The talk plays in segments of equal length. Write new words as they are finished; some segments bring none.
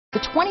The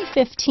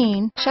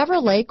 2015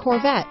 Chevrolet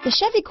Corvette. The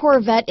Chevy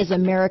Corvette is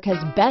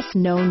America's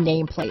best-known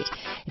nameplate.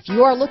 If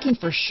you are looking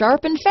for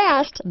sharp and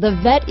fast, the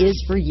Vette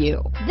is for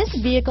you. This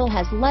vehicle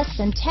has less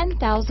than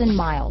 10,000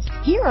 miles.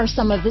 Here are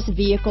some of this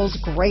vehicle's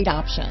great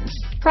options: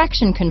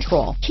 traction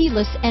control,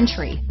 keyless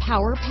entry,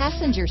 power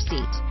passenger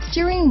seat,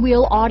 steering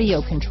wheel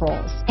audio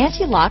controls,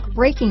 anti-lock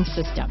braking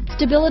system,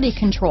 stability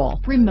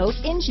control, remote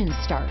engine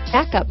start,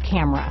 backup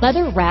camera,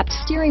 leather-wrapped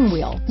steering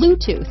wheel,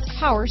 Bluetooth,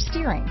 power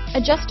steering,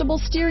 adjustable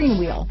steering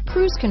wheel,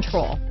 cruise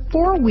control,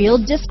 four-wheel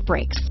disc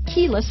brakes,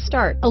 keyless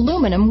start,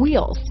 aluminum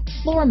wheels,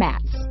 floor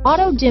mats,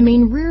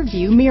 auto-dimming rear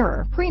view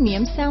mirror,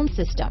 premium sound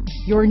system.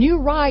 Your new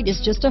ride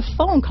is just a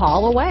phone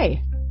call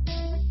away.